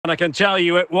And I can tell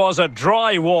you it was a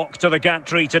dry walk to the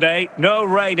gantry today, no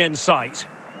rain in sight.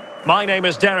 My name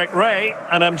is Derek Ray,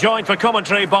 and I'm joined for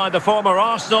commentary by the former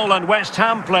Arsenal and West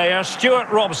Ham player Stuart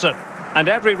Robson. And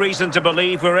every reason to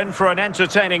believe we're in for an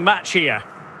entertaining match here.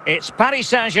 It's Paris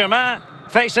Saint-Germain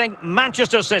facing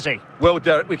Manchester City. Well,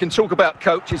 Derek, we can talk about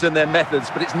coaches and their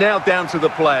methods, but it's now down to the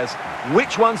players.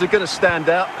 Which ones are going to stand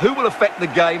out, who will affect the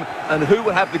game, and who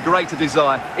will have the greater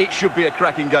desire? It should be a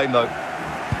cracking game, though.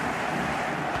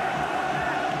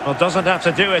 Well, doesn't have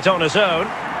to do it on his own,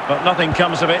 but nothing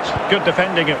comes of it. Good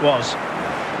defending it was.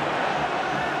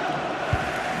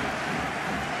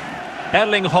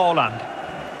 Erling Haaland.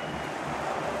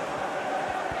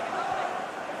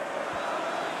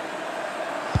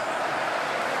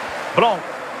 Blanc.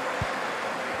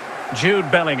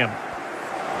 Jude Bellingham.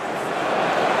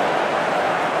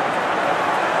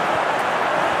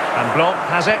 And Blanc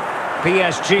has it.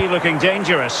 PSG looking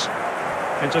dangerous.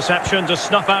 Interception to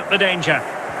snuff out the danger.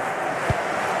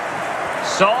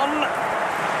 Son.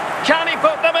 Can he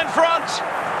put them in front?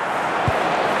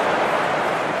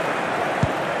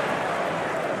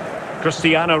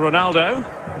 Cristiano Ronaldo.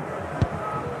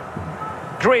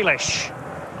 Grealish.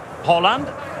 Haaland.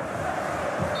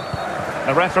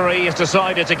 The referee has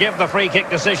decided to give the free kick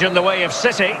decision the way of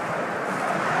City.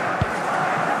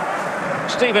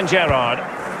 Steven Gerrard.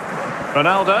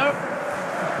 Ronaldo.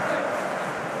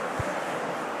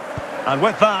 And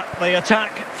with that, the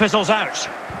attack fizzles out.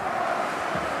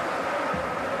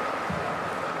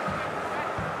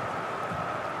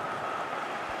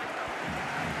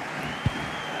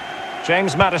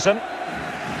 James Maddison.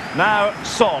 Now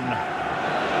Son.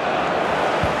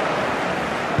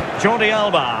 Jordi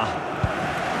Alba.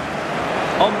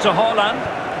 On to Haaland.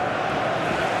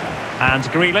 And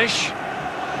Grealish.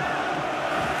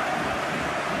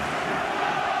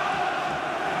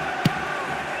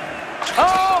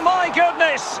 Oh my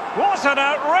goodness! What an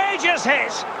outrageous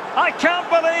hit! I can't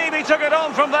believe he took it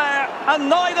on from there, and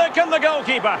neither can the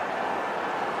goalkeeper.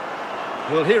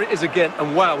 Well, here it is again,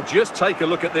 and wow, just take a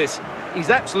look at this. He's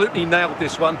absolutely nailed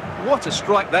this one. What a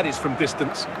strike that is from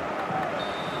distance.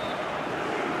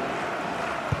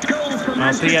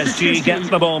 As PSG gets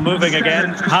the ball moving again,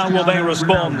 how will they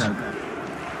respond?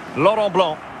 Laurent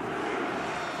Blanc.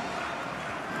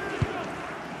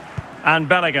 And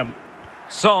Bellingham.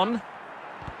 Son.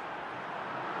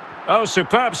 Oh,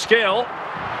 superb skill.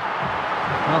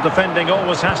 Well, defending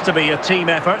always has to be a team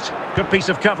effort. Good piece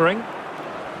of covering.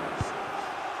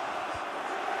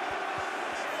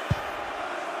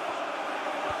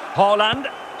 Haaland.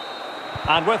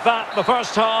 And with that, the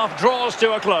first half draws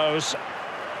to a close.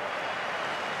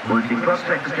 Multi-cross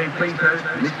secretary, please note,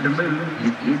 Mr. Moon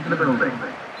is in the building.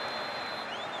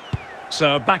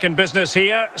 So back in business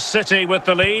here, City with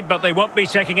the lead, but they won't be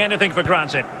taking anything for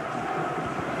granted.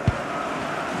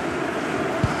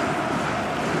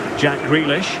 Jack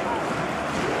Grealish.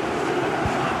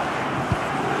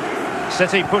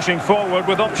 City pushing forward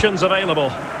with options available.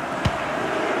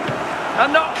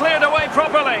 And not cleared away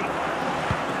properly.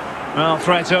 Well,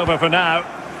 threat over for now.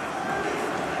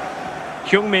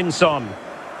 Heung-min Son.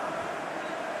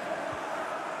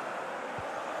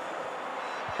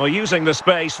 Well, using the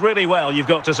space really well, you've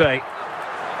got to say.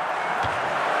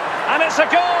 And it's a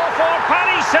goal for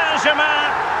Paris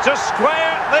Saint-Germain to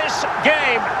square this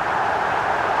game.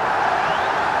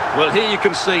 Well, here you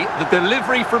can see the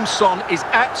delivery from Son is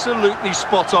absolutely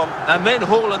spot on. And then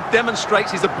Haaland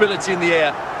demonstrates his ability in the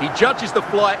air. He judges the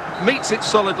flight, meets it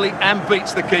solidly and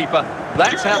beats the keeper.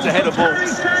 That's how to head a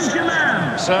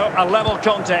ball. So, a level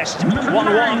contest,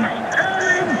 1-1.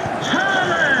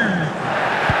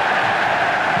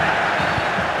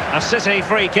 A City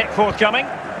free kick forthcoming.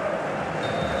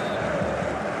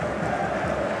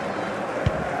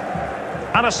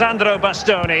 Alessandro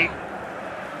Bastoni.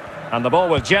 And the ball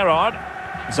with Gerrard.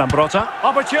 Zambrotta.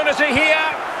 Opportunity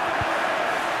here.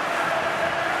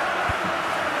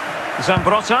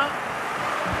 Zambrotta.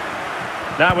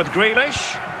 Now with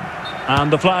Grealish. And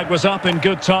the flag was up in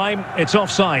good time. It's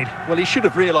offside. Well, he should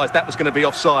have realised that was going to be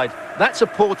offside. That's a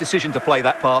poor decision to play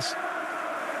that pass.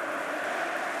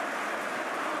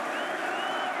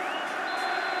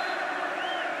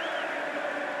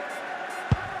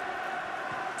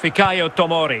 Fikayo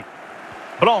Tomori.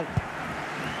 Blanc.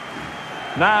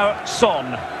 Now Son.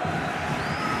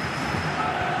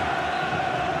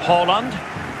 Haaland.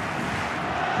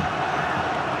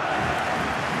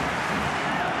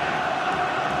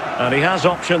 And he has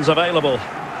options available.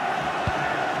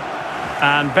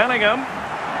 And Bellingham.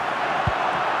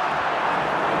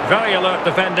 Very alert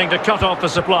defending to cut off the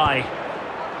supply.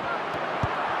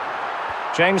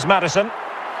 James Maddison.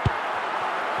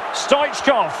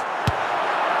 Stoichkov.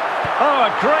 Oh,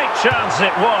 a great chance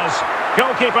it was.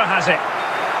 Goalkeeper has it.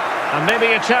 And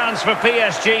maybe a chance for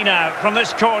PSG now from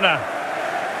this corner.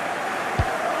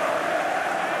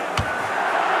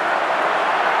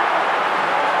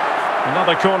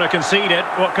 Another corner conceded.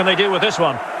 What can they do with this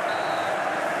one?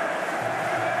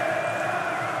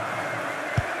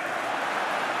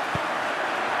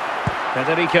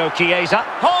 Federico Chiesa.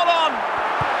 Hold on!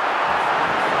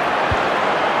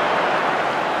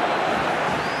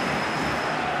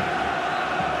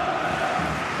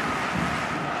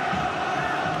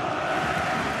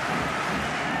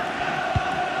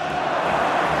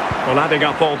 Well, adding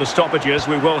up all the stoppages,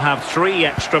 we will have 3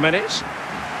 extra minutes.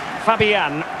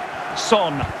 Fabian.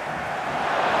 Son.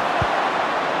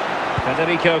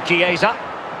 Federico Chiesa.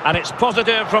 And it's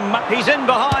positive from... He's in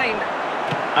behind.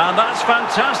 And that's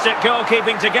fantastic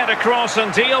goalkeeping to get across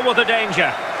and deal with the danger.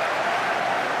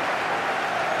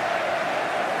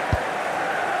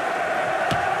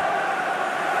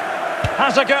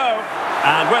 Has a go.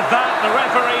 And with that, the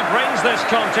referee brings this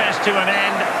contest to an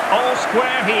end. All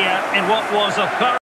square here in what was a third.